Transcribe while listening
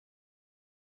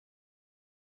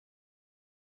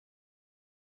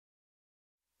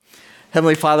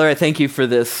Heavenly Father, I thank you for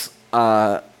this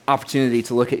opportunity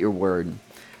to look at your word.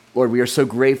 Lord, we are so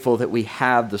grateful that we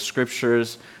have the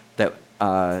scriptures, that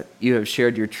you have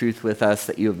shared your truth with us,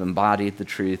 that you have embodied the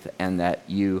truth, and that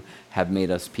you have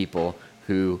made us people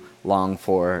who long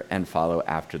for and follow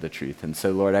after the truth. And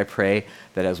so, Lord, I pray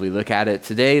that as we look at it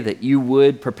today, that you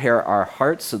would prepare our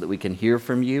hearts so that we can hear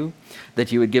from you,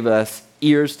 that you would give us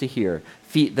ears to hear,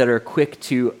 feet that are quick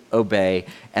to obey,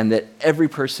 and that every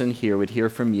person here would hear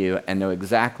from you and know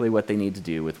exactly what they need to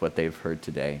do with what they've heard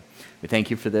today. We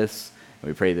thank you for this, and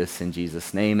we pray this in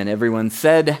Jesus' name. And everyone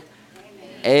said,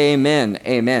 Amen.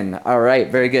 Amen. All right,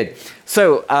 very good.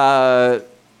 So,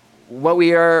 what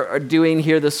we are doing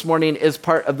here this morning is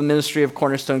part of the ministry of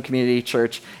Cornerstone Community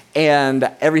Church, and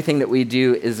everything that we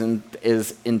do is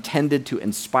intended to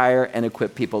inspire and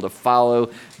equip people to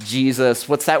follow Jesus.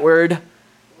 What's that word?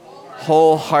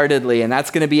 Wholeheartedly. And that's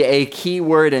going to be a key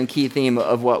word and key theme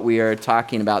of what we are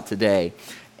talking about today.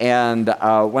 And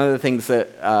one of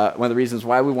the reasons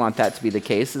why we want that to be the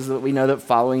case is that we know that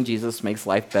following Jesus makes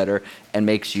life better and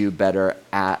makes you better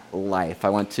at life. I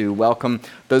want to welcome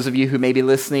those of you who may be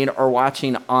listening or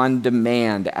watching on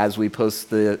demand as we post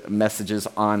the messages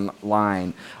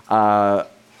online.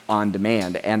 On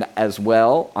demand, and as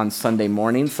well on Sunday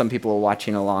morning. Some people are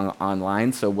watching along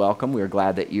online, so welcome. We're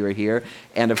glad that you are here.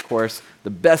 And of course, the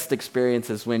best experience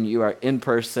is when you are in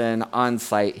person, on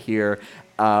site here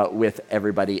with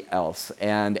everybody else.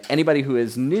 And anybody who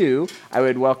is new, I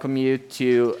would welcome you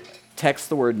to text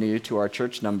the word new to our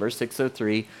church number,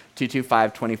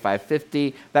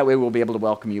 603-225-2550. That way we'll be able to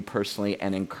welcome you personally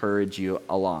and encourage you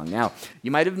along. Now,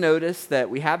 you might have noticed that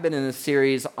we have been in a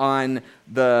series on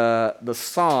the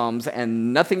Psalms,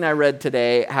 and nothing I read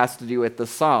today has to do with the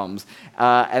Psalms.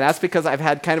 And that's because I've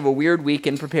had kind of a weird week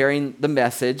in preparing the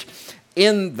message,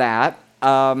 in that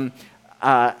I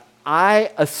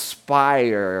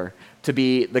aspire to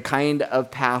be the kind of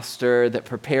pastor that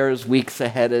prepares weeks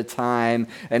ahead of time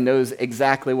and knows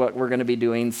exactly what we're going to be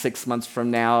doing 6 months from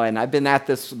now. And I've been at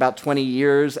this about 20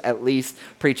 years at least,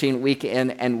 preaching week in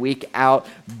and week out,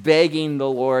 begging the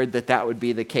Lord that that would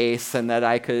be the case and that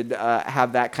I could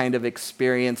have that kind of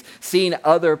experience, seeing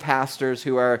other pastors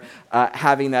who are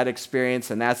having that experience,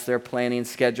 and that's their planning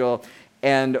schedule.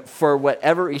 And for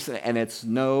whatever reason, and it's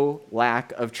no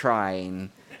lack of trying,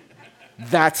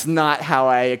 that's not how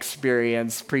I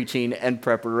experience preaching and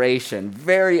preparation.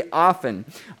 Very often,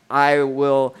 I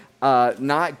will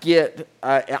not get,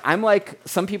 I'm like,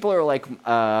 some people are like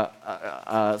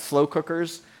slow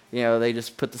cookers. You know, they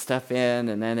just put the stuff in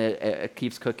and then it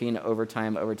keeps cooking over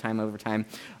time.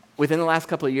 Within the last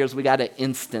couple of years, we got an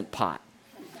instant pot.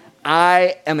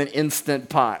 I am an instant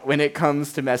pot when it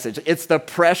comes to message. It's the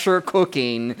pressure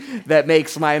cooking that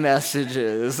makes my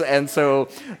messages. And so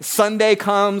Sunday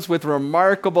comes with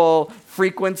remarkable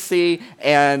frequency,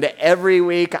 and every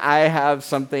week I have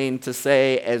something to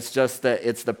say. It's just that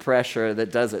it's the pressure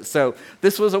that does it. So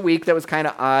this was a week that was kind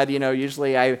of odd. You know,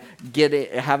 usually I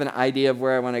have an idea of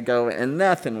where I want to go, and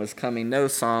nothing was coming. No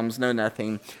Psalms, no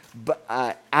nothing.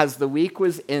 But as the week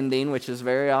was ending, which is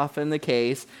very often the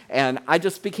case, and I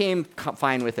just became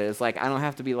fine with it. It's like, I don't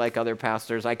have to be like other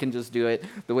pastors. I can just do it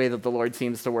the way that the Lord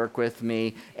seems to work with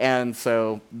me. And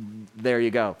so there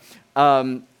you go.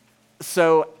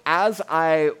 So as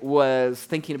I was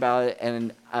thinking about it,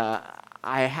 and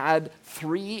I had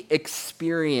 3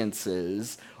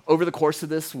 experiences over the course of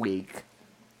this week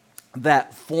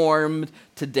that formed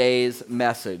today's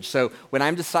message. So when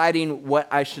I'm deciding what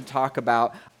I should talk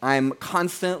about, I'm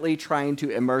constantly trying to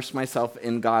immerse myself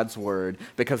in God's word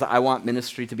because I want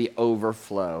ministry to be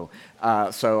overflow.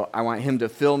 So I want him to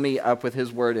fill me up with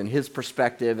his word and his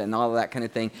perspective and all of that kind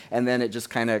of thing. And then it just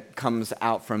kind of comes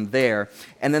out from there.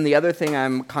 And then the other thing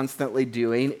I'm constantly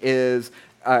doing is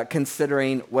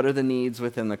considering what are the needs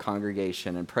within the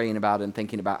congregation and praying about and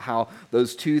thinking about how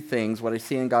those two things, what I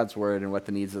see in God's word and what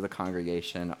the needs of the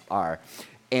congregation are.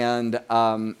 And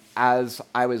as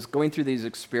I was going through these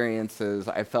experiences,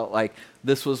 I felt like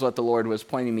this was what the Lord was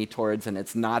pointing me towards, and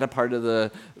it's not a part of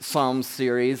the Psalms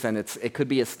series, and it could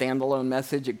be a standalone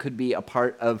message. It could be a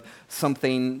part of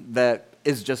something that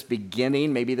is just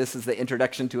beginning. Maybe this is the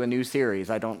introduction to a new series.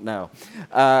 I don't know.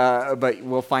 But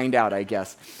we'll find out, I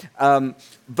guess.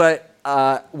 But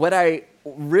what I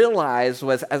realized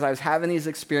was, as I was having these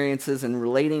experiences and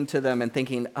relating to them and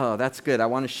thinking, oh, that's good, I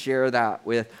want to share that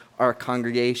with our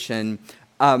congregation,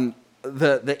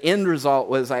 the end result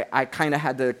was I kind of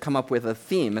had to come up with a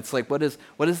theme. It's like, what is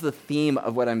the theme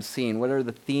of what I'm seeing? What are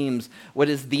the themes? What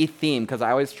is the theme? Because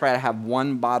I always try to have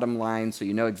one bottom line so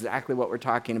you know exactly what we're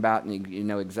talking about and you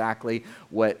know exactly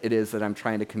what it is that I'm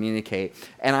trying to communicate.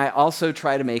 And I also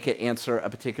try to make it answer a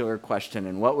particular question.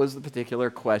 And what was the particular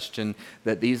question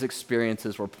that these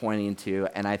experiences were pointing to?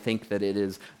 And I think that it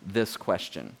is this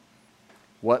question: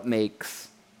 what makes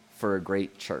for a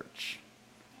great church?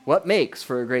 What makes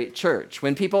for a great church?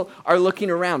 When people are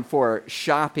looking around for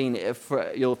shopping, if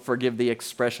you'll forgive the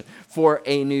expression, for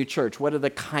a new church, what are the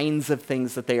kinds of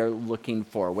things that they are looking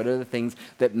for? What are the things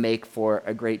that make for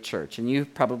a great church? And you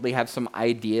probably have some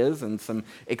ideas and some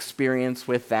experience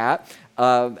with that.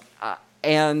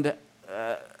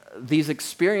 These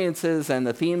experiences and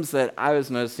the themes that I was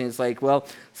noticing is like, well,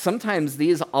 sometimes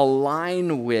these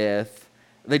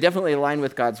they definitely align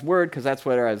with God's word, because that's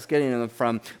where I was getting them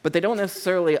from, but they don't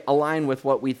necessarily align with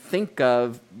what we think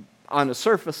of on a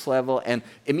surface level and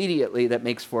immediately that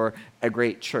makes for a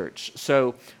great church.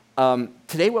 So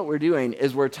today what we're doing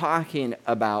is we're talking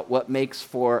about what makes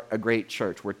for a great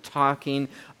church. We're talking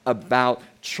about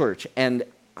church. And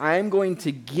I'm going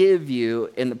to give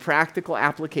you, in the practical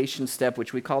application step,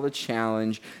 which we call the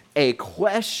challenge, a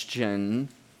question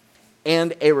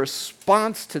and a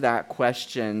response to that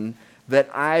question that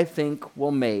I think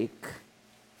will make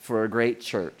for a great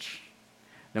church,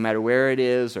 no matter where it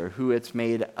is or who it's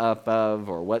made up of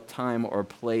or what time or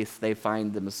place they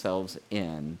find themselves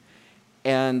in.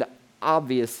 And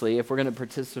obviously, if we're going to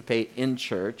participate in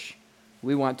church,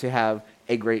 we want to have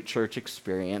a great church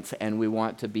experience, and we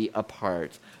want to be a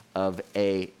part of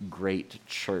a great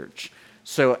church.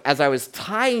 So as I was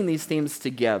tying these themes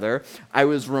together, I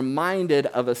was reminded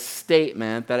of a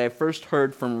statement that I first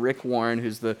heard from Rick Warren,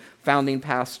 who's the founding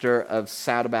pastor of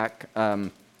Saddleback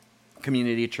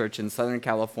Community Church in Southern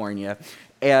California.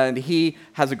 And he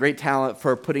has a great talent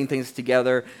for putting things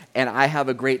together, and I have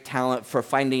a great talent for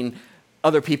finding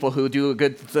other people who do a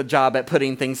good job at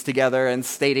putting things together and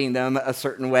stating them a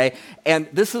certain way. And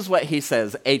this is what he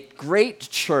says: a great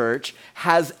church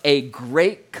has a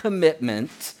great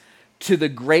commitment to the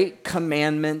Great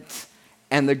Commandment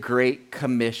and the Great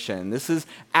Commission. This is,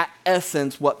 at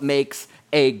essence, what makes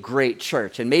a great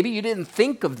church. And maybe you didn't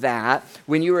think of that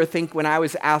when I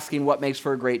was asking what makes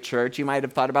for a great church. You might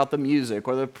have thought about the music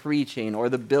or the preaching or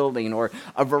the building or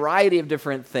a variety of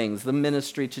different things, the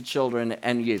ministry to children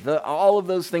and youth. All of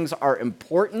those things are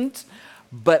important,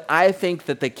 but I think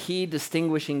that the key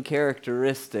distinguishing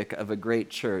characteristic of a great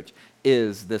church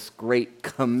is this great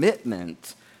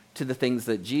commitment to the things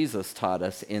that Jesus taught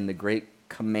us in the Great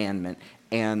Commandment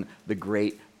and the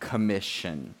Great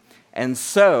Commission. And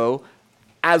so,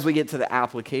 as we get to the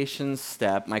application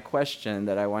step, my question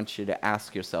that I want you to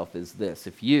ask yourself is this: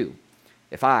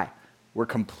 if I were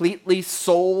completely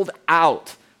sold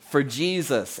out for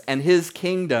Jesus and his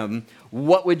kingdom,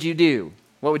 what would you do?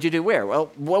 What would you do where?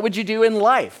 Well, what would you do in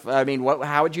life? I mean,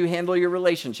 how would you handle your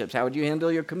relationships? How would you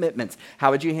handle your commitments?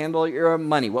 How would you handle your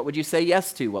money? What would you say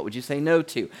yes to? What would you say no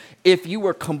to? If you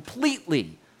were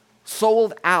completely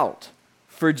sold out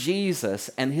for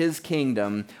Jesus and his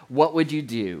kingdom, what would you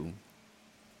do?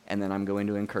 And then I'm going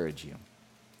to encourage you.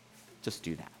 Just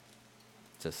do that.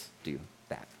 Just do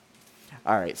that.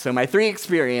 All right, so my 3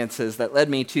 experiences that led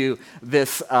me to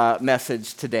this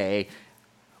message today,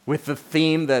 with the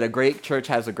theme that a great church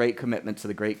has a great commitment to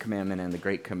the Great Commandment and the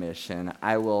Great Commission.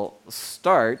 I will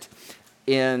start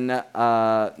in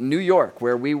New York,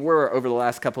 where we were over the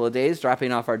last couple of days,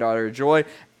 dropping off our daughter Joy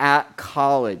at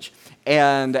college.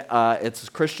 And it's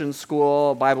a Christian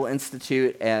school, Bible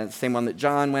Institute, and same one that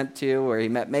John went to, where he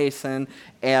met Mason.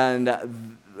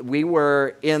 And we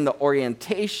were in the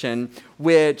orientation,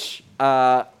 which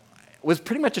was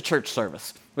pretty much a church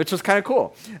service, which was kind of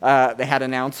cool. They had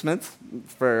announcements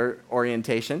for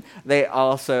orientation. They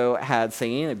also had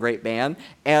singing, a great band,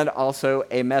 and also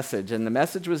a message. And the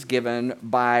message was given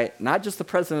by not just the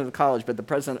president of the college, but the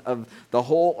president of the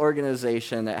whole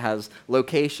organization that has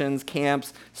locations,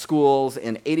 camps, schools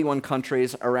in 81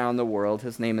 countries around the world.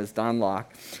 His name is Don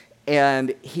Locke.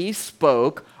 And he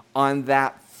spoke on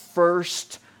that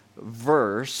first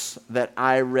verse that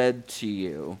I read to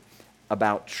you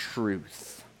about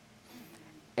truth.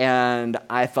 And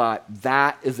I thought,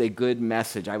 that is a good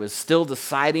message. I was still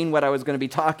deciding what I was going to be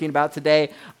talking about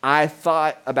today. I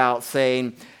thought about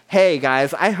saying, hey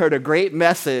guys, I heard a great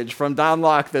message from Don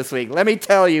Locke this week. Let me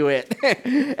tell you it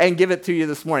and give it to you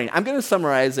this morning. I'm going to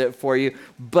summarize it for you,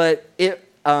 but it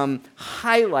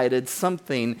highlighted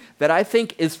something that I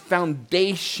think is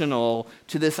foundational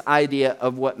to this idea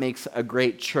of what makes a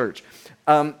great church.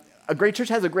 a great church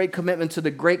has a great commitment to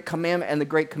the Great Commandment and the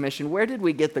Great Commission. Where did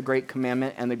we get the Great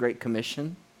Commandment and the Great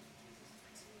Commission?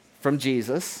 From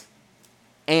Jesus.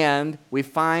 And we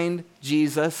find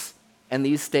Jesus and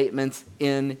these statements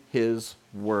in his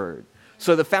word.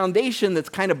 So the foundation that's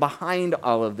kind of behind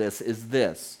all of this is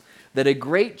this, that a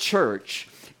great church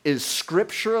is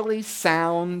scripturally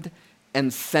sound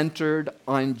and centered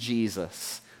on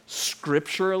Jesus.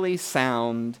 Scripturally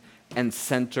sound and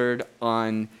centered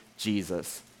on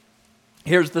Jesus.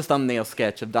 Here's the thumbnail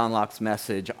sketch of Don Locke's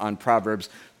message on Proverbs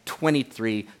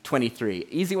 23:23.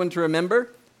 Easy one to remember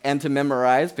and to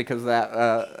memorize because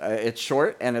it's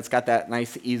short and it's got that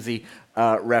nice, easy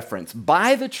reference.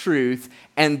 Buy the truth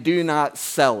and do not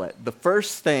sell it. The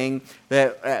first thing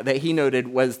that he noted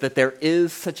was that there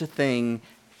is such a thing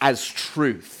as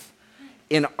truth.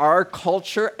 In our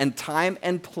culture and time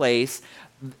and place,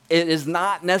 it is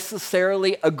not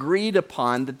necessarily agreed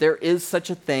upon that there is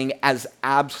such a thing as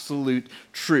absolute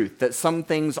truth, that some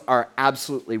things are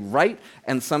absolutely right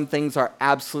and some things are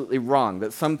absolutely wrong,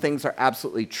 that some things are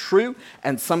absolutely true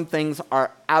and some things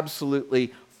are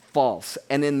absolutely false.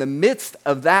 And in the midst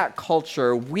of that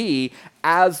culture, we,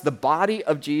 as the body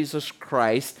of Jesus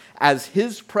Christ, as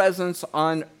his presence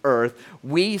on earth,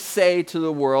 we say to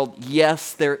the world,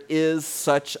 yes, there is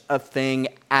such a thing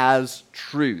as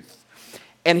truth.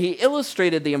 And he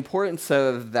illustrated the importance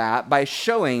of that by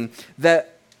showing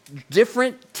that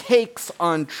different takes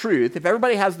on truth, if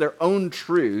everybody has their own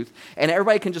truth and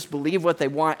everybody can just believe what they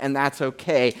want and that's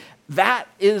okay,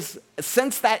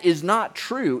 since that is not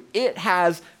true, it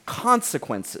has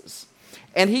consequences.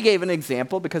 And he gave an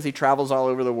example because he travels all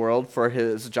over the world for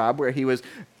his job where he was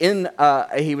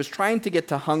trying to get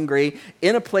to Hungary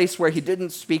in a place where he didn't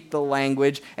speak the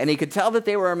language, and he could tell that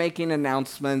they were making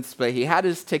announcements, but he had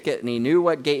his ticket and he knew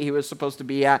what gate he was supposed to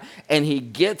be at, and he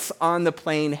gets on the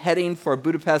plane heading for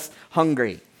Budapest,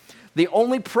 Hungary. The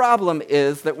only problem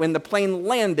is that when the plane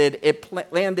landed, it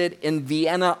landed in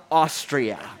Vienna,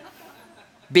 Austria.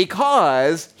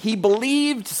 Because he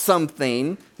believed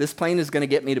something, this plane is going to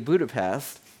get me to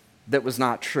Budapest, that was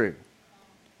not true.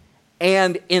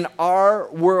 And in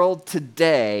our world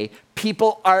today,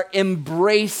 people are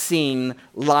embracing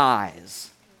lies.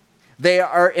 They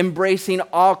are embracing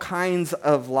all kinds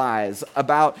of lies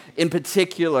about, in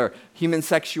particular, human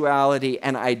sexuality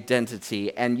and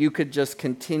identity. And you could just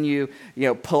continue,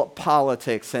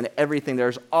 politics and everything.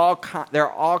 There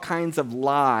are all kinds of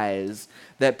lies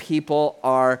that people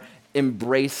are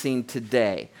embracing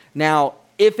today. Now,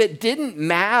 if it didn't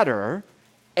matter,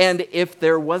 and if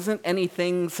there wasn't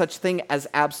such thing as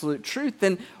absolute truth,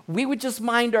 then we would just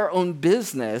mind our own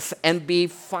business and be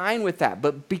fine with that.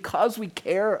 But because we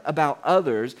care about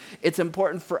others, it's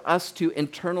important for us to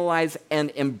internalize and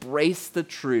embrace the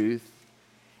truth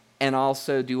and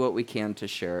also do what we can to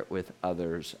share it with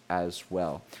others as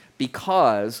well.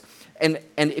 Because, and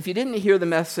if you didn't hear the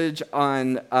message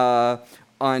on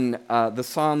the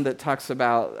psalm that talks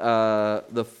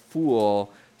about the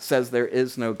fool says there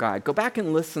is no God, go back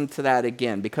and listen to that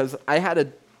again, because I had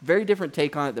a very different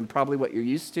take on it than probably what you're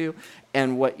used to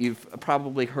and what you've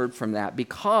probably heard from that.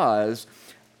 Because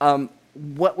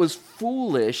what was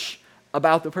foolish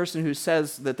about the person who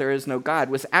says that there is no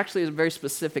God was actually a very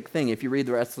specific thing if you read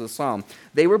the rest of the psalm.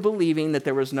 They were believing that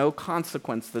there was no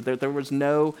consequence, that there was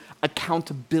no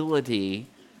accountability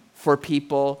for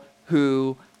people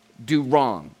who do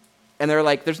wrong. And they're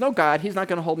like, there's no God, he's not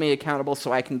going to hold me accountable,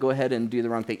 so I can go ahead and do the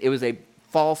wrong thing. It was a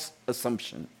false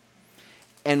assumption.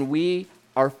 And we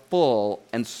are full of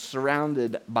and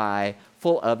surrounded by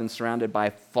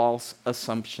false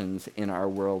assumptions in our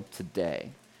world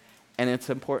today. And it's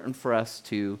important for us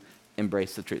to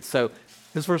embrace the truth. So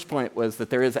his first point was that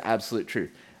there is absolute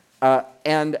truth,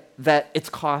 and that it's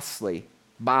costly.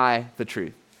 Buy the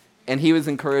truth. And he was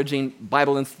encouraging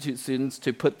Bible Institute students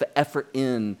to put the effort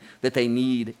in that they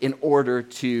need in order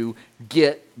to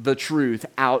get the truth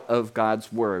out of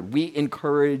God's word. We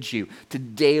encourage you to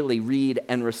daily read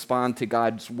and respond to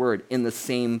God's word in the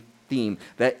same theme,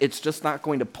 that it's just not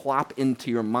going to plop into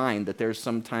your mind, that there's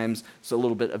sometimes a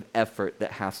little bit of effort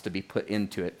that has to be put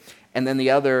into it. And then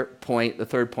the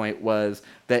third point was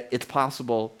that it's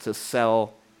possible to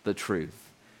sell the truth.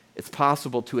 It's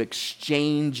possible to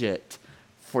exchange it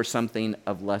for something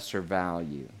of lesser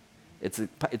value.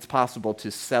 It's possible to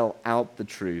sell out the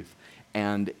truth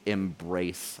and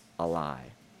embrace a lie.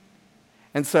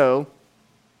 And so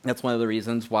that's one of the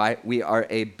reasons why we are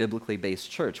a biblically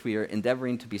based church. We are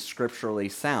endeavoring to be scripturally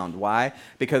sound. Why?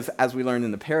 Because as we learned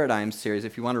in the Paradigm series,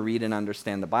 if you want to read and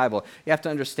understand the Bible, you have to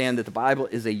understand that the Bible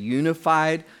is a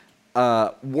unified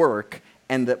work,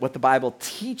 and that what the Bible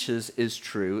teaches is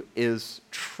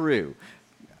true.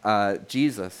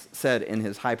 Jesus said in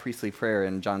his high priestly prayer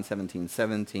in John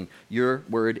 17:17, your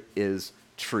word is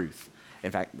truth.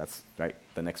 In fact, that's right,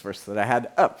 the next verse that I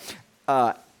had up.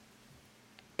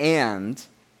 And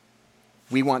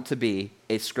we want to be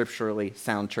a scripturally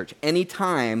sound church.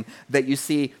 Anytime that you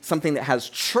see something that has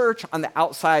church on the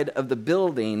outside of the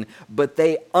building, but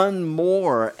they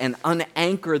unmoor and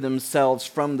unanchor themselves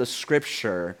from the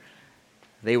scripture,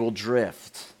 they will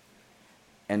drift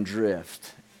and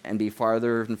be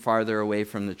farther and farther away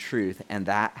from the truth, and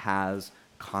that has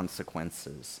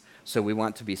consequences. So we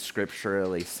want to be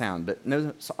scripturally sound. But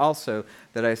notice also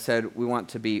that I said we want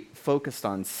to be focused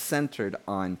on, centered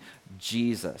on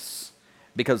Jesus.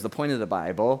 Because the point of the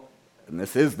Bible, and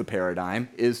this is the paradigm,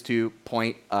 is to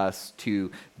point us to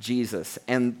Jesus.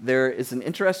 And there is an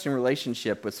interesting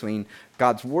relationship between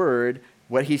God's word,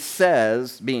 what he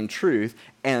says being truth,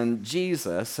 and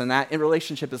Jesus. And that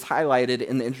relationship is highlighted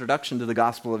in the introduction to the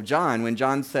Gospel of John, when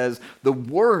John says, the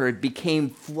word became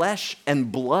flesh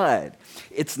and blood.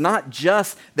 It's not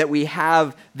just that we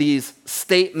have these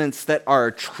statements that are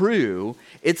true.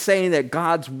 It's saying that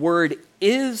God's word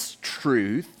is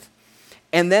truth.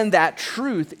 And then that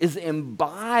truth is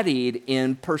embodied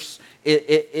in,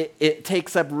 it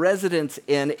takes up residence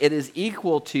in, it is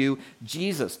equal to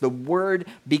Jesus. The Word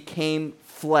became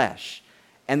flesh.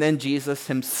 And then Jesus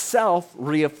himself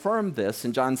reaffirmed this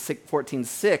in John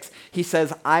 14:6. He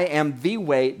says, I am the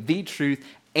way, the truth,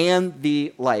 and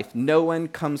the life. No one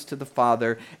comes to the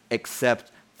Father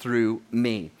except through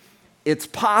me. It's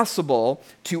possible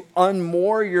to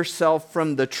unmoor yourself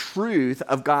from the truth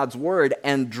of God's word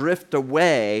and drift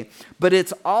away, but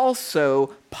it's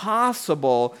also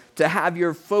possible to have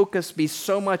your focus be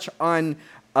so much on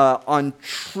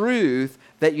truth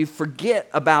that you forget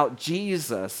about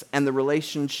Jesus and the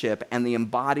relationship and the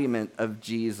embodiment of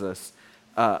Jesus,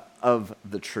 of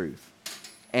the truth.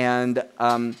 And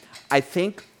I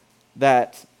think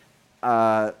that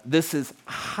this is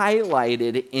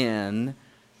highlighted in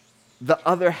the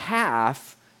other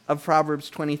half of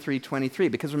Proverbs 23:23,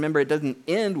 because remember, it doesn't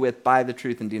end with buy the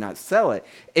truth and do not sell it.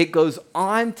 It goes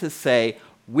on to say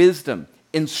wisdom,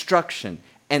 instruction,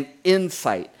 and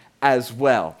insight as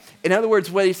well. In other words,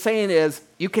 what he's saying is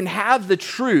you can have the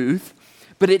truth,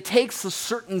 but it takes a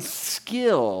certain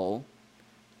skill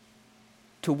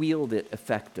to wield it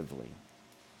effectively.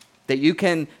 That you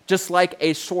can, just like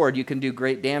a sword, you can do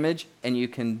great damage and you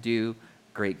can do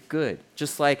great good.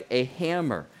 Just like a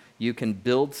hammer, you can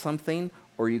build something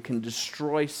or you can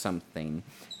destroy something.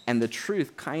 And the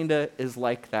truth kind of is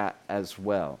like that as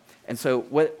well. And so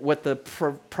what the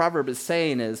proverb is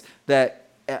saying is that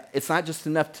it's not just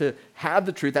enough to have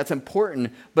the truth, that's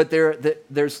important, but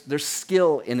there's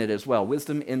skill in it as well.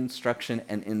 Wisdom, instruction,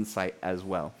 and insight as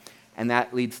well. And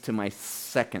that leads to my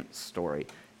second story,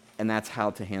 and that's how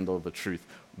to handle the truth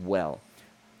well.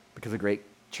 Because a great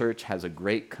church has a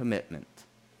great commitment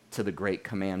to the great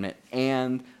commandment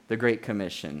and the Great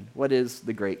Commission. What is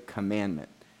the Great Commandment?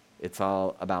 It's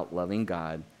all about loving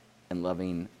God and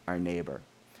loving our neighbor.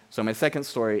 So my second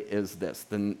story is this.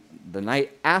 The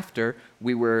night after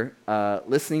we were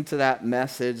listening to that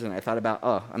message, and I thought about,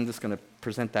 I'm just going to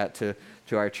present that to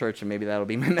our church, and maybe that'll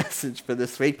be my message for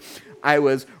this week. I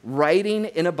was writing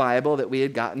in a Bible that we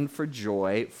had gotten for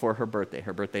Joy for her birthday.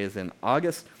 Her birthday is in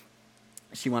August.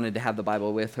 She wanted to have the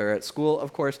Bible with her at school,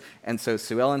 of course, and so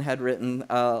Sue Ellen had written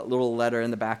a little letter in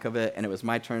the back of it, and it was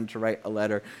my turn to write a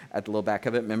letter at the little back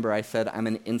of it. Remember, I said I'm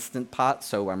an instant pot,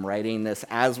 so I'm writing this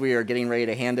as we are getting ready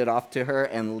to hand it off to her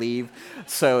and leave.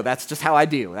 So that's just how I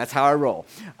do. That's how I roll.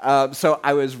 So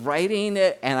I was writing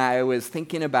it, and I was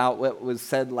thinking about what was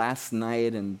said last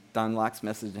night and Don Locke's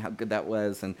message and how good that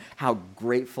was and how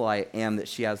grateful I am that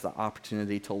she has the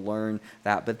opportunity to learn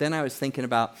that. But then I was thinking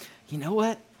about, you know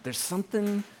what? There's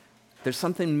something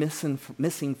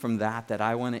missing from that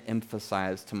I want to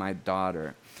emphasize to my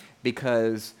daughter,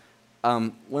 because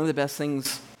one of the best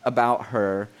things about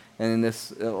her, and in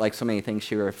this, like so many things,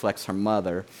 she reflects her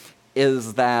mother,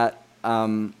 is that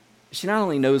she not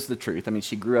only knows the truth. I mean,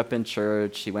 she grew up in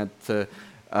church. She went to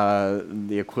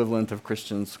the equivalent of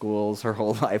Christian schools her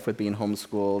whole life with being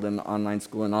homeschooled and online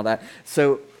school and all that.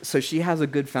 So she has a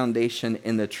good foundation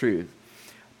in the truth.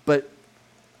 But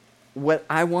what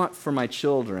I want for my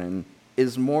children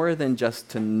is more than just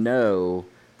to know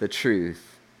the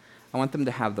truth. I want them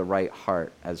to have the right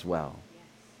heart as well.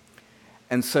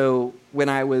 And so when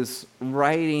I was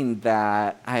writing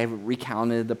that, I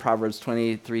recounted the Proverbs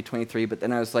 23:23, but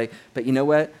then I was like, but you know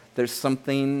what? There's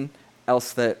something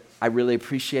else that I really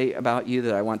appreciate about you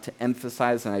that I want to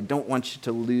emphasize, and I don't want you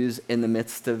to lose in the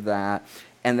midst of that.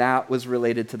 And that was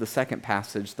related to the second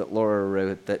passage that Laura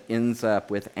wrote that ends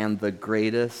up with, and the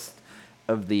greatest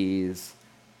of these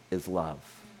is love.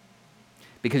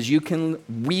 Because you can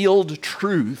wield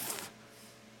truth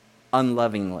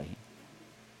unlovingly.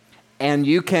 And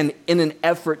you can, in an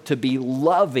effort to be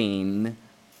loving,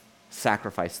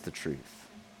 sacrifice the truth.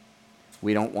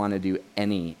 We don't want to do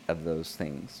any of those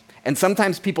things. And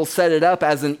sometimes people set it up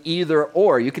as an either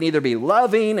or. You can either be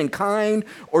loving and kind,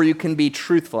 or you can be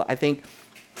truthful. I think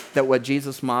that what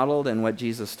Jesus modeled and what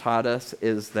Jesus taught us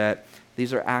is that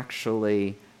these are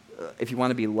actually, if you want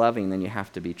to be loving, then you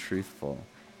have to be truthful.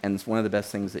 And it's one of the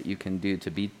best things that you can do to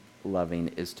be loving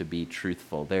is to be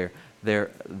truthful.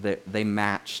 They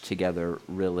match together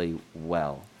really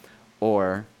well.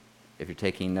 Or, if you're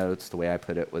taking notes, the way I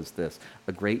put it was this: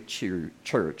 a great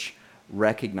church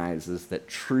recognizes that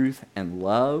truth and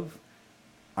love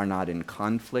are not in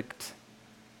conflict,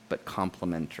 but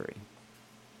complementary.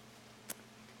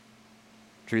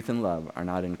 Truth and love are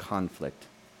not in conflict,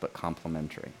 but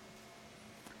complementary.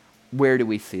 Where do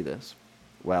we see this?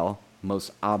 Well,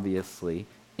 most obviously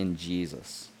in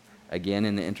Jesus. Again,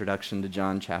 in the introduction to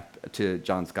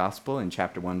John's Gospel in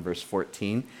chapter 1, verse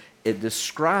 14, it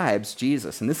describes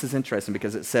Jesus. And this is interesting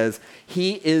because it says,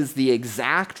 he is the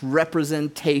exact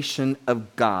representation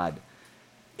of God.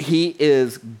 He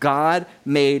is God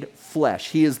made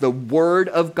flesh. He is the Word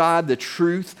of God, the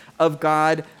truth of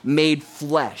God made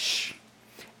flesh.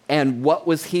 And what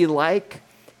was he like?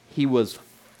 He was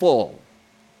full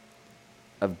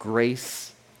of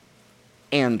grace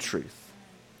and truth.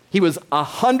 He was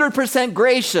 100%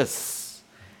 gracious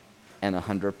and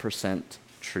 100%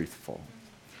 truthful.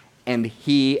 And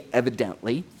he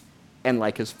evidently, and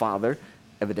like his Father,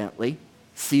 evidently,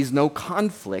 sees no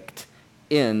conflict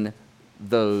in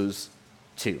those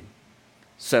two.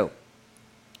 So,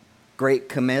 great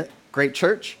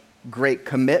church, great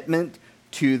commitment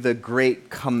to the great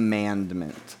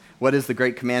commandment. What is the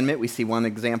great commandment? We see one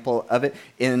example of it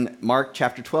in Mark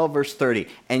chapter 12, verse 30.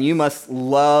 And you must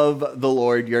love the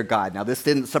Lord your God. Now, this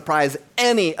didn't surprise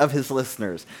any of his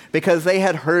listeners because they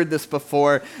had heard this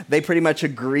before. They pretty much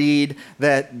agreed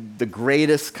that the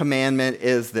greatest commandment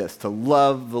is this, to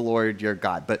love the Lord your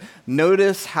God. But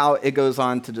notice how it goes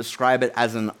on to describe it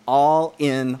as an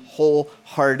all-in,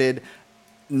 wholehearted,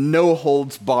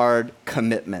 no-holds-barred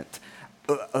commitment.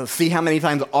 See how many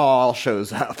times all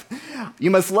shows up. You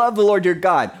must love the Lord your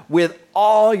God with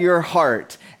all your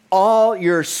heart, all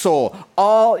your soul,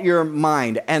 all your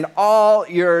mind, and all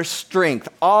your strength,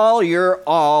 all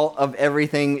of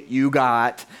everything you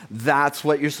got. That's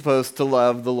what you're supposed to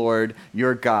love the Lord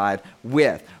your God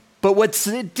with. But what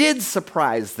did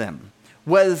surprise them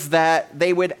was that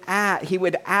he would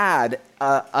add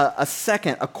a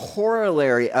second, a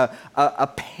corollary,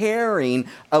 a pairing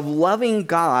of loving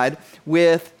God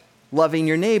with loving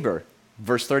your neighbor.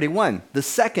 Verse 31, the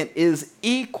second is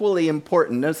equally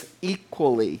important. Notice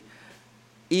equally.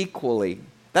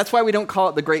 That's why we don't call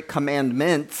it the Great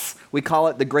Commandments. We call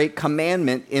it the Great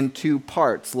Commandment in two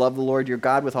parts. Love the Lord your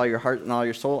God with all your heart and all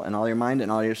your soul and all your mind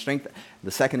and all your strength.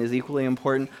 The second is equally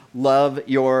important. Love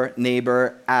your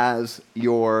neighbor as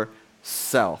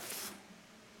yourself.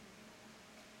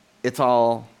 It's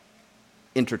all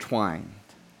intertwined.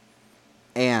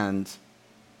 And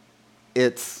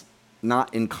it's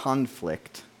not in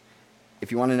conflict.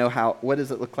 If you want to know what does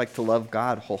it look like to love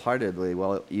God wholeheartedly,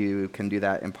 well, you can do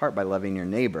that in part by loving your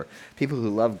neighbor. People who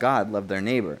love God love their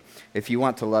neighbor. If you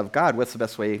want to love God, what's the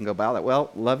best way you can go about it?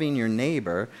 Well, loving your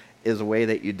neighbor is a way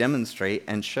that you demonstrate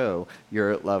and show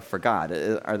your love for God.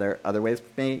 Are there other ways?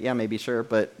 Yeah, maybe, sure,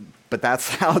 but that's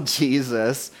how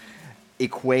Jesus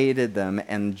equated them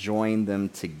and joined them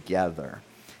together.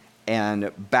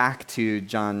 And back to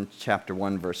John chapter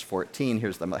 1, verse 14,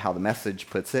 here's how the Message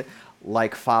puts it.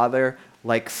 Like father,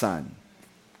 like son.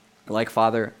 Like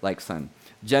father, like son.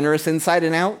 Generous inside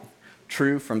and out,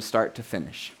 true from start to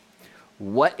finish.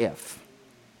 What if,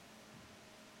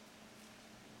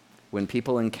 when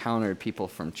people encountered people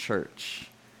from church,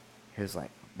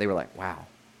 they were like, wow,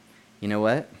 you know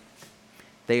what?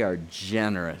 They are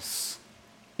generous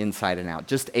inside and out.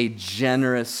 Just a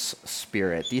generous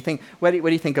spirit. What do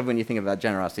you think of when you think about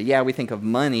generosity? Yeah, we think of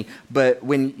money, but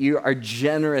when you are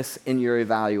generous in your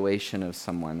evaluation of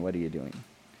someone, what are you doing?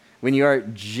 When you are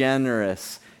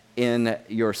generous in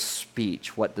your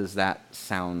speech, what does that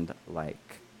sound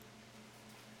like?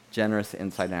 Generous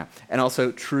inside and out. And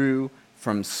also true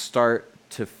from start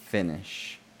to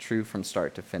finish. True from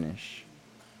start to finish.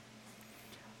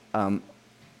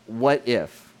 What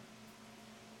if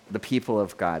the people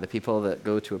of God, the people that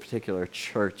go to a particular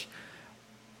church,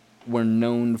 were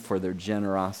known for their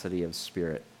generosity of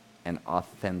spirit and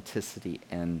authenticity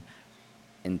and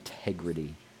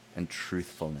integrity and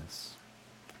truthfulness?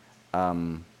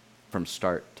 from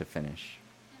start to finish.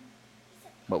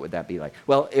 What would that be like?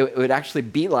 Well, it would actually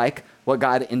be like what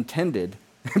God intended,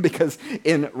 because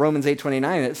in Romans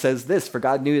 8:29 it says this, for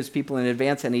God knew his people in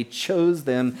advance and he chose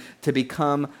them to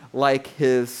become like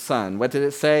his son. What did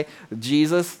it say?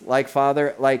 Jesus, like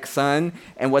Father, like Son.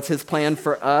 And what's his plan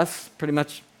for us? Pretty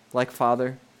much like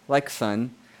Father, like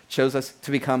Son. Chose us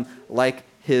to become like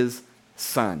his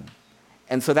Son.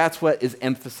 And so that's what is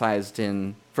emphasized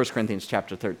in 1 Corinthians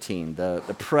chapter 13,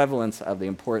 the prevalence of the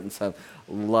importance of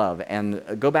love. And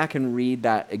go back and read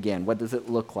that again. What does it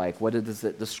look like? What does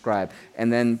it describe?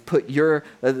 And then put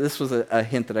this was a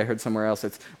hint that I heard somewhere else.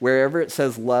 It's wherever it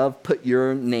says love, put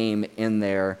your name in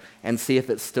there and see if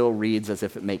it still reads as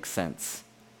if it makes sense.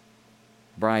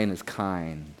 Brian is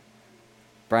kind.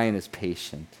 Brian is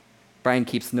patient. Brian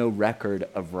keeps no record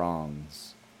of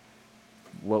wrongs.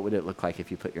 What would it look like if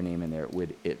you put your name in there?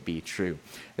 Would it be true?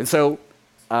 And so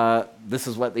this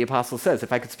is what the apostle says.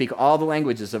 If I could speak all the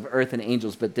languages of earth and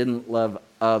angels but didn't love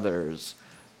others,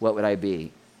 what would I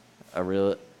be? A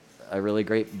really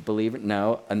great believer?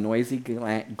 No, a noisy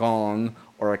gong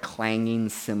or a clanging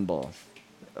cymbal.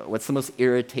 What's the most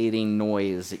irritating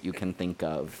noise that you can think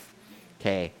of?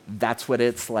 Okay, that's what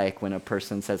it's like when a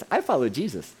person says, I follow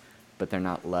Jesus, but they're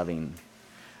not loving.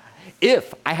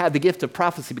 If I had the gift of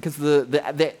prophecy, because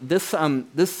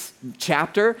this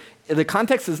chapter, the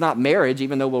context is not marriage,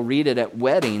 even though we'll read it at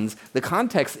weddings. The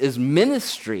context is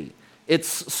ministry. It's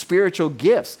spiritual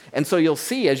gifts. And so you'll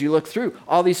see as you look through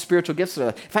all these spiritual gifts.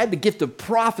 If I had the gift of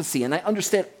prophecy and I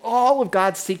understand all of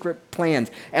God's secret plans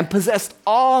and possessed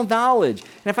all knowledge,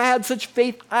 and if I had such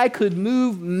faith, I could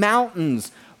move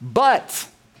mountains, but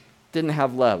didn't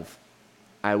have love,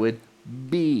 I would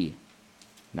be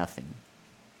nothing.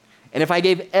 And if I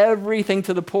gave everything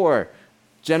to the poor,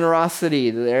 generosity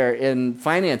there in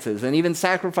finances, and even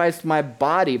sacrificed my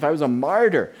body, if I was a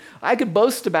martyr, I could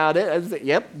boast about it. I'd say,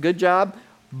 yep, good job.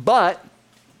 But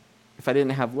if I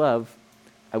didn't have love,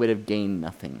 I would have gained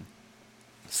nothing.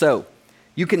 So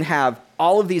you can have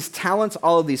all of these talents,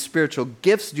 all of these spiritual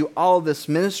gifts, do all of this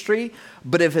ministry,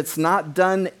 but if it's not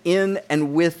done in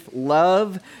and with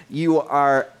love, you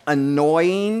are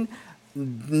annoying,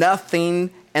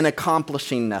 nothing, and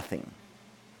accomplishing nothing.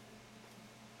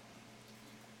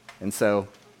 And so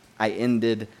I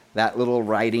ended that little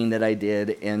writing that I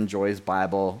did in Joy's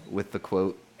Bible with the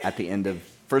quote at the end of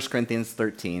 1 Corinthians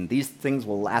 13. These things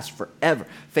will last forever.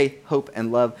 Faith, hope,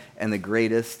 and love. And the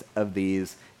greatest of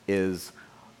these is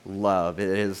love. It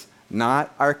is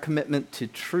not our commitment to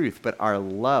truth, but our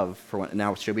love for one.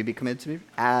 Now, should we be committed to truth?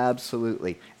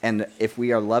 Absolutely. And if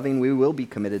we are loving, we will be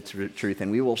committed to truth,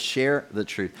 and we will share the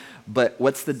truth. But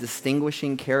what's the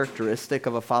distinguishing characteristic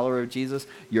of a follower of Jesus?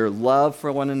 Your love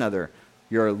for one another.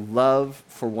 Your love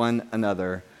for one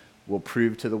another will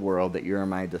prove to the world that you are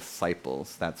my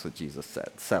disciples. That's what Jesus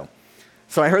said. So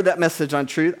I heard that message on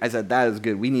truth. I said, that is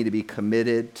good. We need to be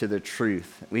committed to the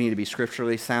truth. We need to be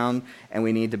scripturally sound, and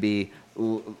we need to be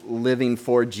living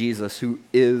for Jesus, who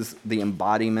is the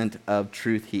embodiment of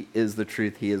truth. He is the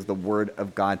truth. He is the Word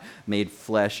of God made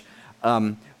flesh.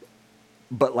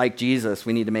 But like Jesus,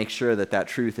 we need to make sure that that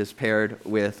truth is paired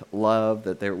with love,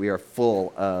 that we are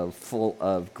full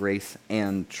of grace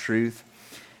and truth.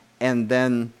 And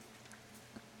then,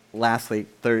 lastly,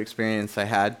 third experience I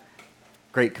had,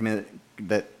 great commitment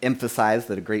that emphasized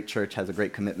that a great church has a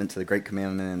great commitment to the Great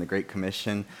Commandment and the Great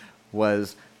Commission,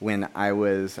 was when I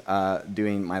was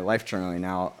doing my life journaling.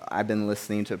 Now, I've been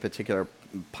listening to a particular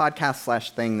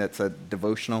podcast / thing that's a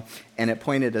devotional, and it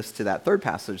pointed us to that third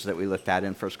passage that we looked at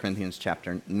in 1 Corinthians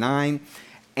chapter 9.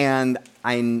 And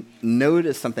I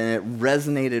noticed something, and it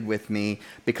resonated with me,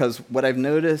 because what I've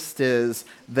noticed is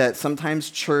that sometimes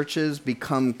churches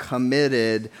become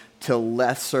committed to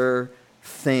lesser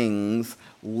things,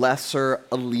 lesser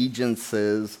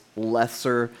allegiances,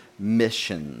 lesser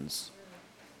missions.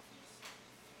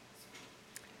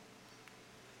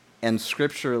 And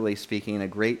scripturally speaking, a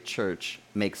great church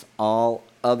makes all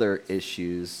other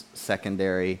issues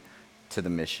secondary to the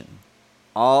mission.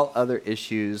 All other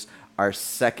issues are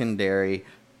secondary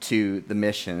to the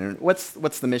mission. And what's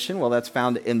the mission? Well, that's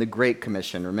found in the Great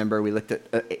Commission. Remember, we looked at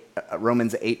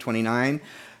Romans 8:29.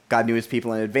 God knew his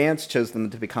people in advance, chose them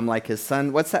to become like his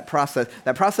son. What's that process?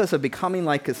 That process of becoming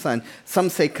like his son, some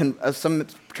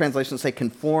translations say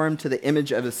conform to the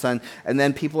image of his son, and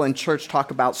then people in church talk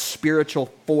about spiritual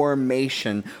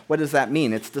formation. What does that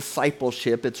mean? It's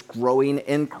discipleship, it's growing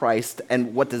in Christ,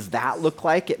 and what does that look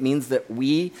like? It means that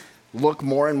we look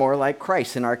more and more like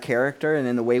Christ in our character and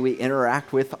in the way we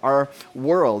interact with our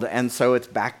world. And so it's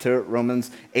back to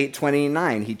Romans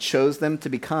 8:29. He chose them to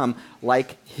become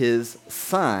like his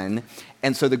son.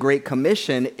 And so the Great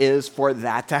Commission is for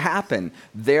that to happen.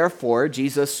 Therefore,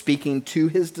 Jesus speaking to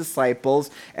his disciples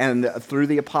and through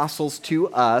the apostles to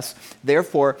us,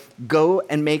 therefore, go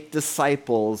and make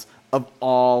disciples of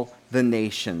all the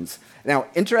nations. Now,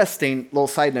 interesting little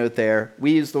side note there.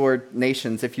 We use the word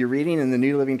nations. If you're reading in the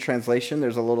New Living Translation,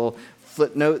 there's a little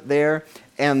footnote there.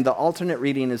 And the alternate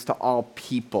reading is to all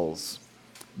peoples,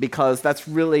 because that's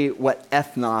really what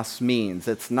ethnos means.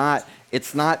 It's not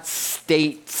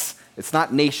states. It's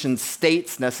not nation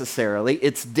states necessarily.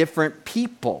 It's different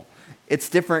people. It's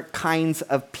different kinds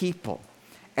of people.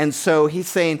 And so he's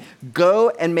saying, go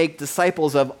and make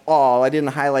disciples of all. I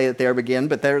didn't highlight it there again,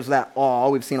 but there's that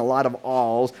all. We've seen a lot of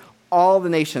alls. All the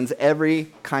nations,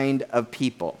 every kind of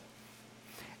people.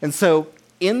 And so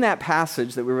in that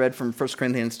passage that we read from 1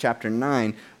 Corinthians chapter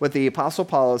 9, what the Apostle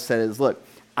Paul has said is, look,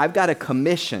 I've got a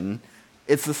commission.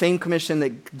 It's the same commission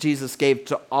that Jesus gave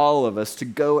to all of us to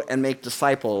go and make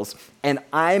disciples. And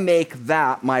I make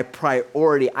that my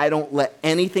priority. I don't let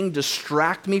anything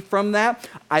distract me from that.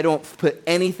 I don't put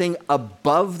anything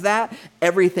above that.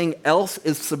 Everything else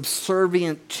is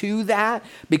subservient to that,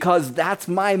 because that's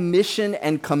my mission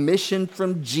and commission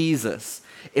from Jesus.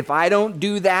 If I don't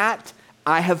do that,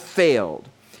 I have failed.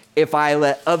 If I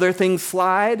let other things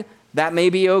slide, that may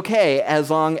be okay as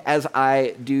long as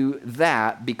I do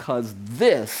that, because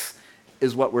this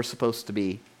is what we're supposed to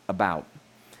be about.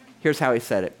 Here's how he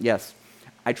said it. Yes,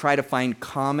 I try to find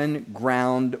common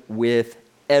ground with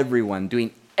everyone,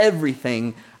 doing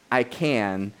everything I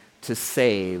can to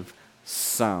save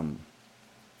some.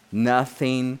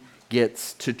 Nothing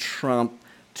gets to trump,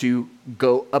 to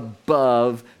go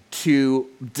above, to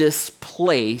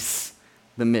displace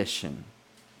the mission.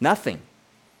 Nothing.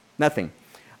 Nothing.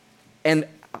 And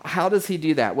how does he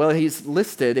do that? Well, he's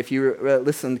listed, if you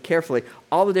listen carefully,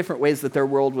 all the different ways that their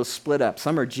world was split up.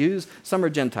 Some are Jews, some are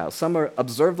Gentiles. Some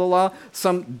observe the law,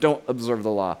 some don't observe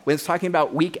the law. When it's talking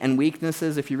about weak and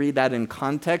weaknesses, if you read that in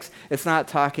context, it's not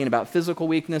talking about physical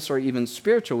weakness or even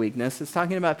spiritual weakness. It's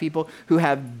talking about people who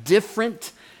have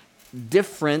different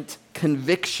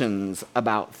convictions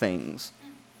about things.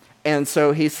 And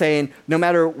so he's saying, no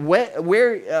matter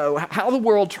how the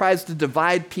world tries to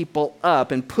divide people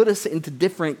up and put us into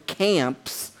different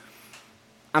camps,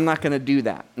 I'm not going to do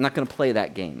that. I'm not going to play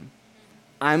that game.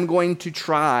 I'm going to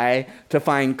try to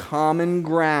find common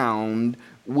ground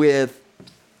with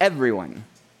everyone.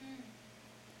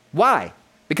 Why?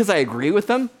 Because I agree with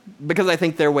them? Because I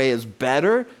think their way is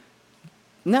better?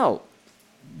 No,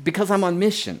 because I'm on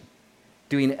mission,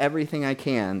 doing everything I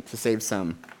can to save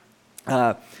some.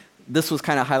 This was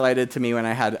kind of highlighted to me when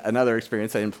I had another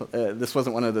experience. This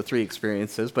wasn't one of the three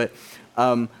experiences, but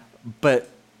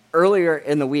earlier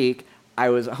in the week, I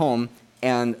was at home,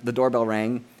 and the doorbell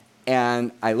rang,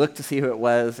 and I looked to see who it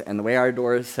was, and the way our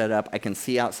door is set up, I can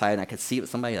see outside, and I could see it was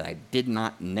somebody that I did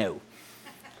not know.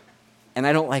 And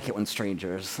I don't like it when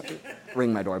strangers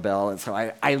ring my doorbell, and so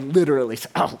I literally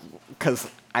said, because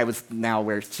I was now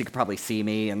where she could probably see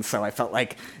me, and so I felt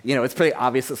like, it's pretty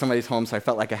obvious that somebody's home, so I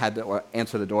felt like I had to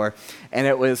answer the door. And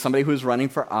it was somebody who was running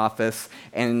for office,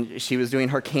 and she was doing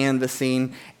her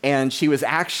canvassing, and she was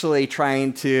actually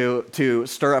trying to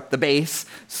stir up the base.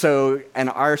 So, and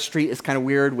our street is kind of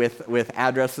weird with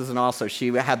addresses and all, so she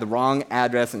had the wrong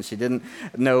address, and she didn't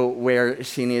know where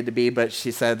she needed to be, but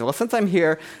she said, well, since I'm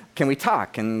here, can we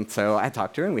talk? And so I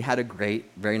talked to her, and we had a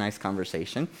great, very nice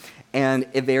conversation. And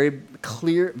it very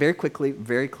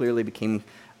clearly became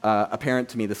apparent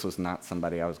to me this was not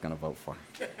somebody I was going to vote for,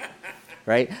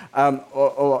 right?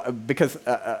 Because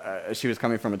she was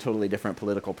coming from a totally different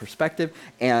political perspective,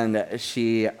 and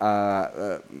she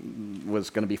was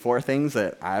going to be for things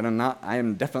that I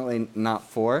am definitely not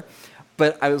for.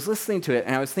 But I was listening to it,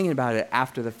 and I was thinking about it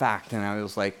after the fact, and I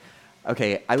was like,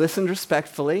 okay, I listened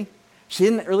respectfully. She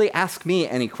didn't really ask me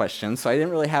any questions, so I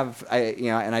didn't really have,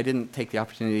 and I didn't take the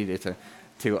opportunity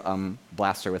to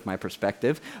blast her with my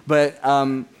perspective. But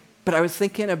I was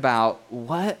thinking about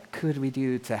what could we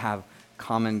do to have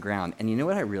common ground. And you know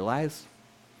what I realized?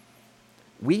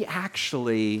 We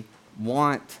actually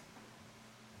want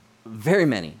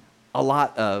a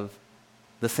lot of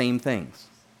the same things.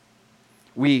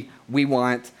 We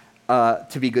want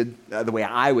to be good, the way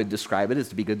I would describe it is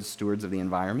to be good stewards of the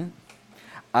environment.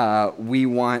 We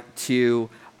want to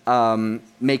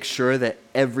make sure that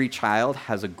every child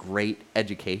has a great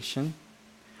education.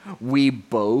 We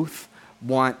both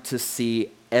want to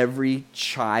see every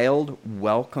child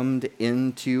welcomed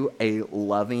into a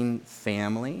loving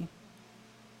family.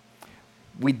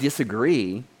 we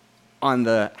disagree on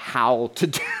the how to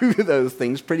do those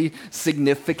things pretty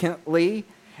significantly.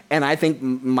 And I think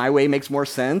my way makes more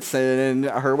sense and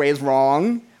her way is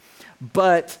wrong.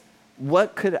 But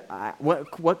what could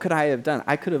I have done?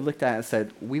 I could have looked at it and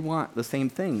said, we want the same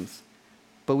things,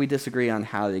 but we disagree on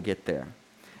how to get there.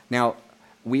 Now,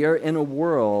 we are in a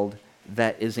world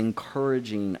that is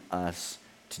encouraging us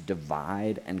to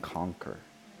divide and conquer,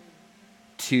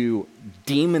 to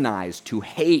demonize, to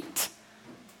hate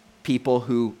people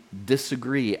who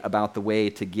disagree about the way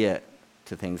to get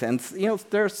to things. And,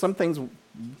 there are some things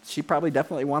she probably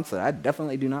definitely wants that I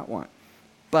definitely do not want.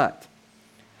 But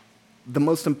the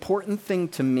most important thing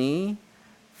to me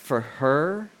for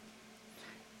her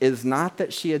is not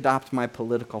that she adopt my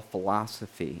political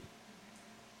philosophy,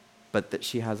 but that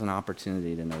she has an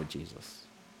opportunity to know Jesus.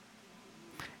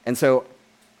 And so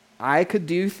I could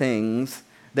do things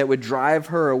that would drive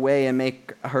her away and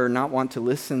make her not want to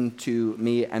listen to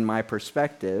me and my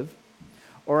perspective,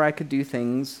 or I could do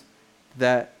things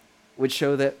that would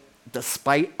show that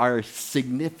despite our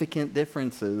significant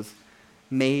differences,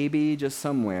 maybe just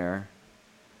somewhere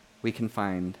we can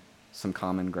find some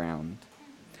common ground.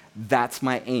 That's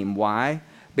my aim. Why?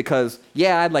 Because,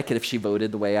 I'd like it if she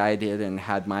voted the way I did and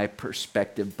had my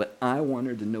perspective, but I want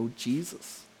her to know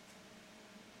Jesus.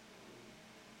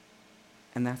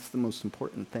 And that's the most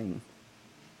important thing.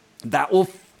 That will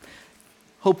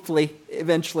hopefully,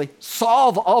 eventually,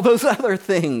 solve all those other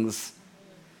things.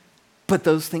 But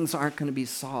those things aren't going to be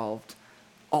solved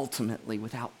ultimately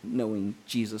without knowing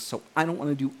Jesus. So I don't want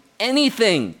to do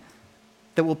anything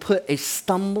that will put a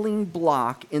stumbling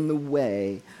block in the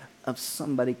way of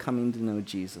somebody coming to know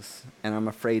Jesus. And I'm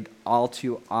afraid all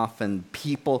too often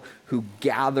people who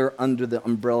gather under the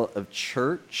umbrella of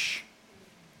church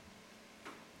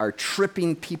are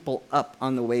tripping people up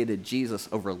on the way to Jesus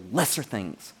over lesser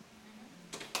things.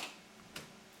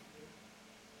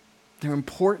 They're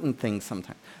important things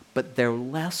sometimes, but they're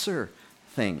lesser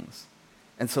things.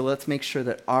 And so let's make sure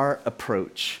that our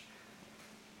approach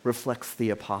reflects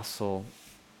the Apostle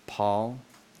Paul,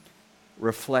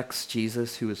 reflects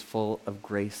Jesus, who is full of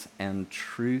grace and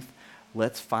truth.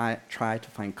 Let's try to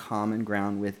find common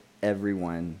ground with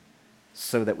everyone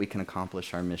so that we can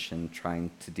accomplish our mission trying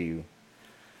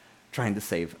to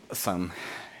save some.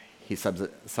 He sums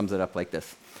it up like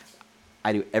this: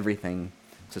 I do everything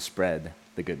to spread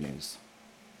the good news.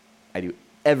 I do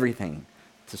everything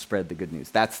to spread the good news.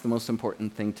 That's the most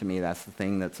important thing to me. That's the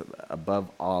thing that's above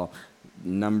all.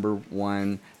 Number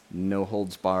one, no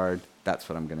holds barred. That's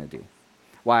what I'm going to do.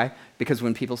 Why? Because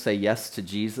when people say yes to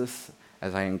Jesus,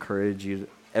 as I encourage you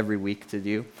every week to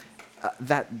do,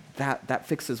 that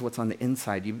fixes what's on the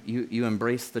inside. You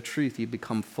embrace the truth. You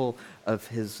become full of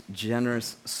his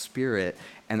generous spirit,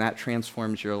 and that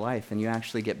transforms your life, and you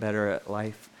actually get better at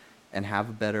life and have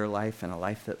a better life and a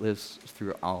life that lives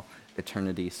through all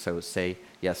eternity. So say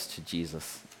yes to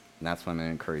Jesus. And that's what I'm going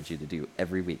to encourage you to do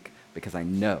every week, because I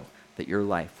know that your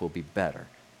life will be better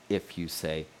if you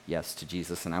say yes to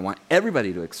Jesus. And I want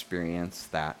everybody to experience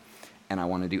that, and I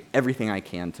want to do everything I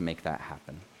can to make that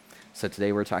happen. So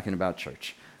today we're talking about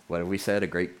church. What have we said? A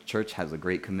great church has a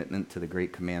great commitment to the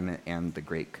Great Commandment and the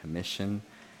Great Commission.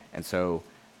 And so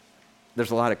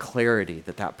there's a lot of clarity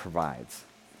that provides.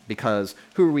 Because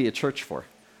who are we a church for?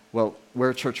 Well,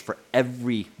 we're a church for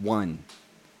everyone.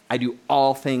 I do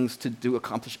all things to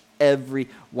accomplish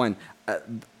everyone.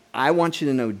 I want you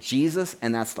to know Jesus,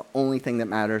 and that's the only thing that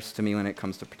matters to me when it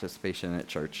comes to participation at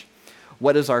church.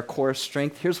 What is our core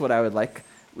strength? Here's what I would like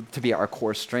to be our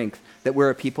core strength: that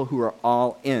we're a people who are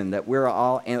all in, that we're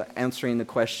all answering the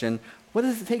question, what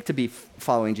does it take to be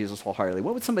following Jesus wholeheartedly?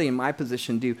 What would somebody in my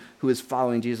position do who is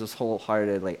following Jesus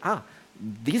wholeheartedly?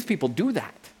 These people do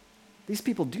that. These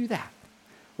people do that.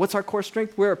 What's our core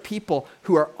strength? We're a people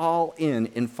who are all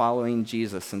in following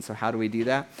Jesus. And so how do we do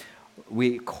that?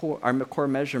 Our core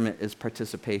measurement is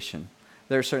participation.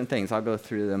 There are certain things. I'll go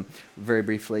through them very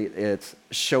briefly. It's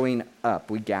showing up.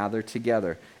 We gather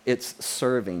together. It's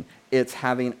serving. It's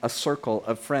having a circle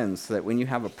of friends so that when you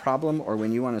have a problem or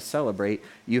when you want to celebrate,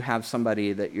 you have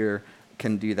somebody that you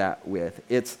can do that with.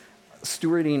 It's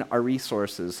stewarding our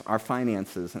resources, our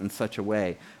finances in such a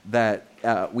way that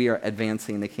we are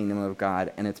advancing the kingdom of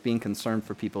God, and it's being concerned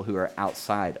for people who are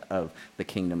outside of the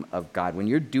kingdom of God. When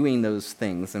you're doing those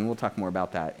things, and we'll talk more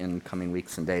about that in coming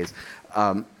weeks and days,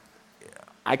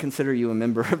 I consider you a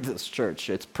member of this church.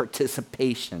 It's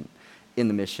participation in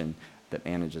the mission that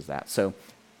manages that. So,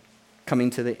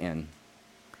 coming to the end,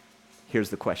 here's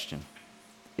the question.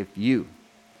 If you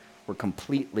were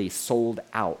completely sold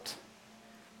out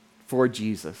for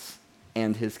Jesus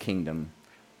and his kingdom,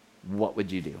 what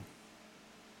would you do?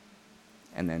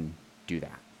 And then do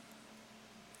that.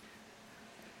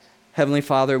 Heavenly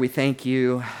Father, we thank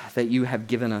you that you have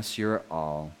given us your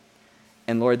all.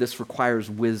 And Lord, this requires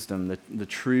wisdom. The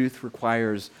truth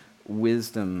requires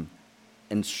wisdom,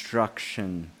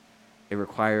 instruction. It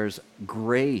requires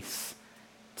grace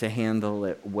to handle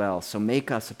it well. So make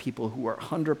us a people who are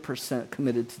 100%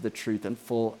 committed to the truth and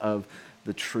full of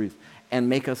the truth. And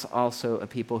make us also a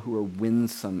people who are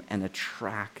winsome and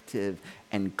attractive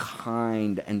and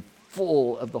kind and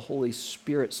full of the Holy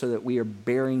Spirit, so that we are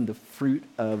bearing the fruit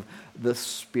of the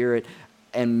Spirit.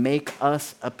 And make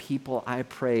us a people, I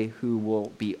pray, who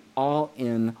will be all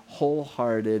in,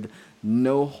 wholehearted,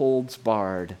 no holds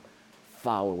barred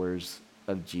followers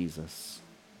of Jesus.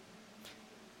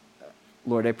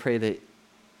 Lord, I pray that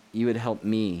you would help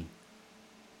me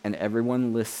and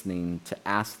everyone listening to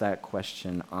ask that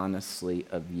question honestly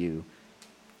of you.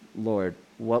 Lord,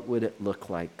 what would it look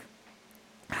like?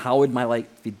 How would my life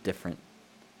be different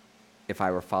if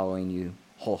I were following you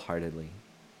wholeheartedly?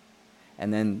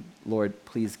 And then, Lord,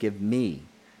 please give me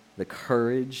the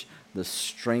courage, the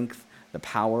strength, the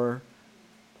power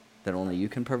that only you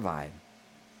can provide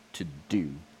to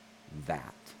do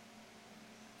that.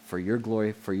 For your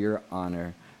glory, for your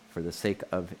honor, for the sake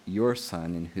of your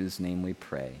Son, in whose name we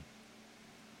pray.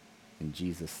 In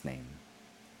Jesus' name,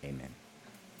 amen.